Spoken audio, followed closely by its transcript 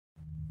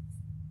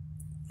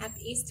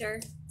Happy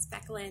Easter. It's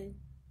Beccalynn.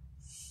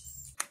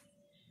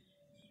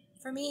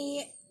 For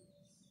me,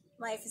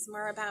 life is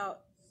more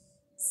about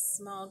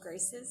small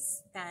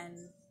graces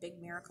than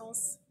big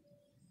miracles.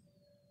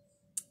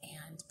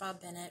 And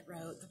Bob Bennett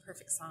wrote the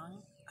perfect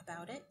song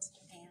about it,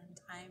 and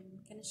I'm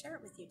going to share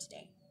it with you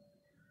today.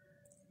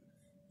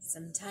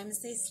 Sometimes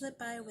they slip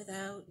by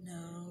without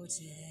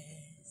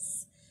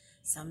notice.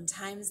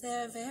 Sometimes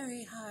they're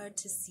very hard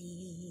to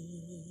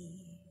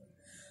see.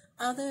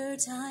 Other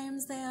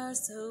times they are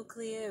so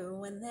clear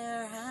when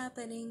they're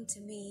happening to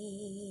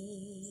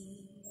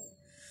me.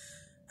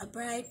 A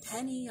bright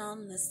penny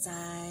on the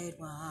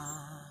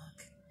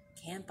sidewalk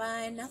can't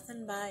buy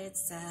nothing by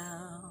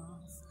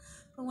itself.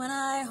 But when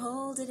I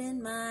hold it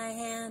in my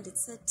hand,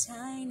 it's a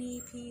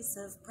tiny piece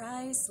of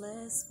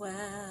priceless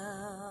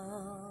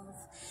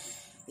wealth.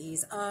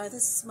 These are the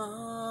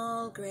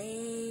small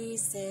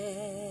graces,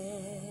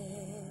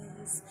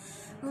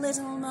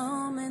 little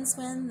moments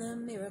when the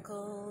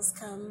miracles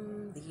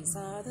come. These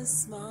are the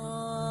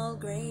small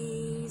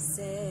graces,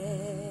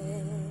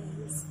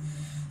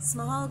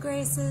 small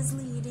graces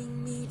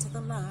leading me to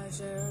the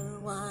larger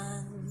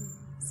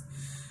ones.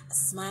 A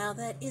smile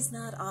that is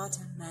not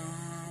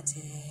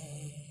automatic,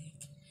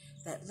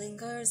 that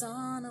lingers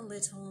on a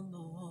little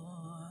more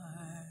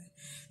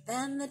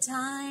than the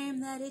time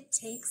that it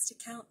takes to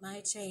count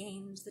my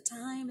change, the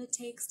time it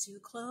takes to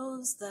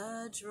close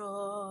the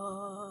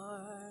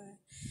drawer.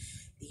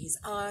 These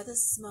are the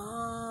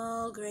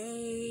small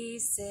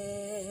graces,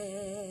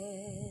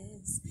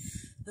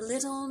 the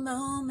little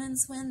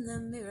moments when the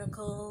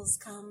miracles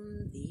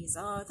come. These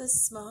are the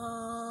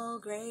small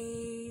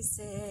graces,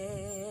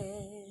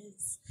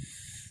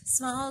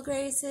 small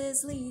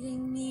graces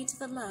leading me to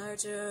the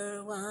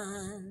larger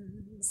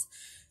ones.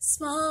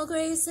 Small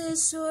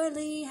graces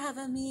surely have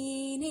a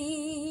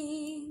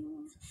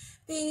meaning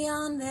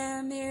beyond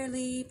their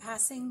merely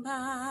passing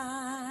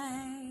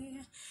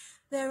by.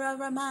 They're a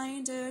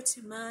reminder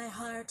to my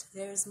heart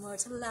there's more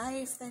to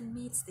life than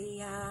meets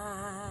the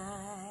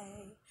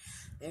eye.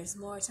 There's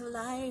more to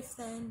life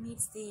than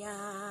meets the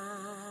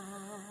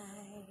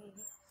eye.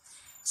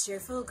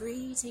 Cheerful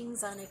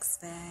greetings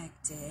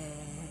unexpected,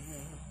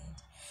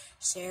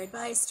 shared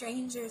by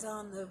strangers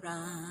on the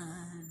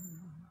run.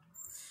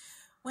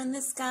 When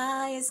the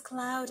sky is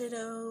clouded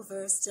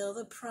over, still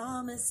the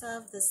promise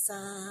of the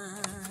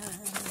sun.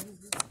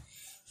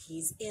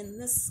 He's in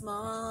the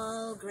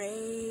small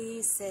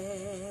graces,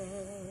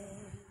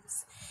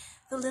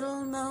 the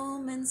little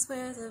moments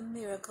where the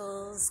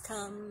miracles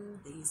come.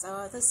 These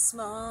are the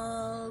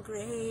small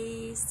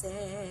graces,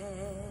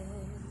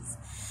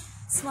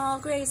 small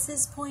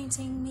graces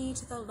pointing me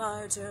to the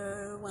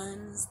larger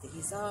ones.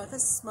 These are the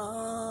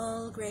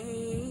small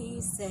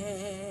graces.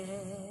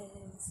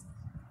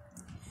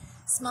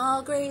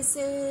 Small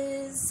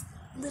graces,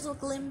 little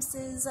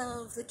glimpses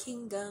of the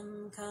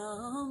kingdom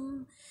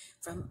come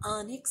from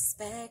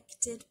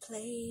unexpected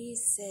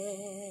places.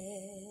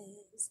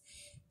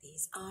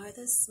 These are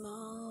the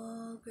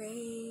small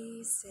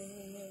graces.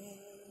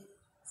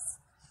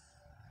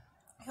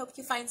 I hope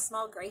you find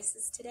small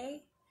graces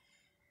today,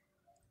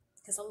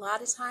 because a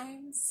lot of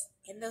times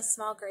in those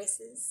small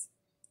graces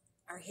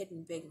are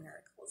hidden big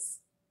miracles.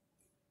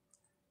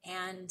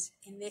 And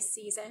in this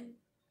season,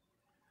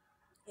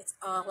 it's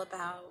all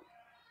about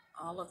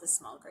all of the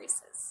small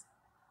graces.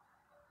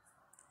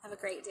 Have a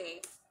great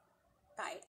day. Bye.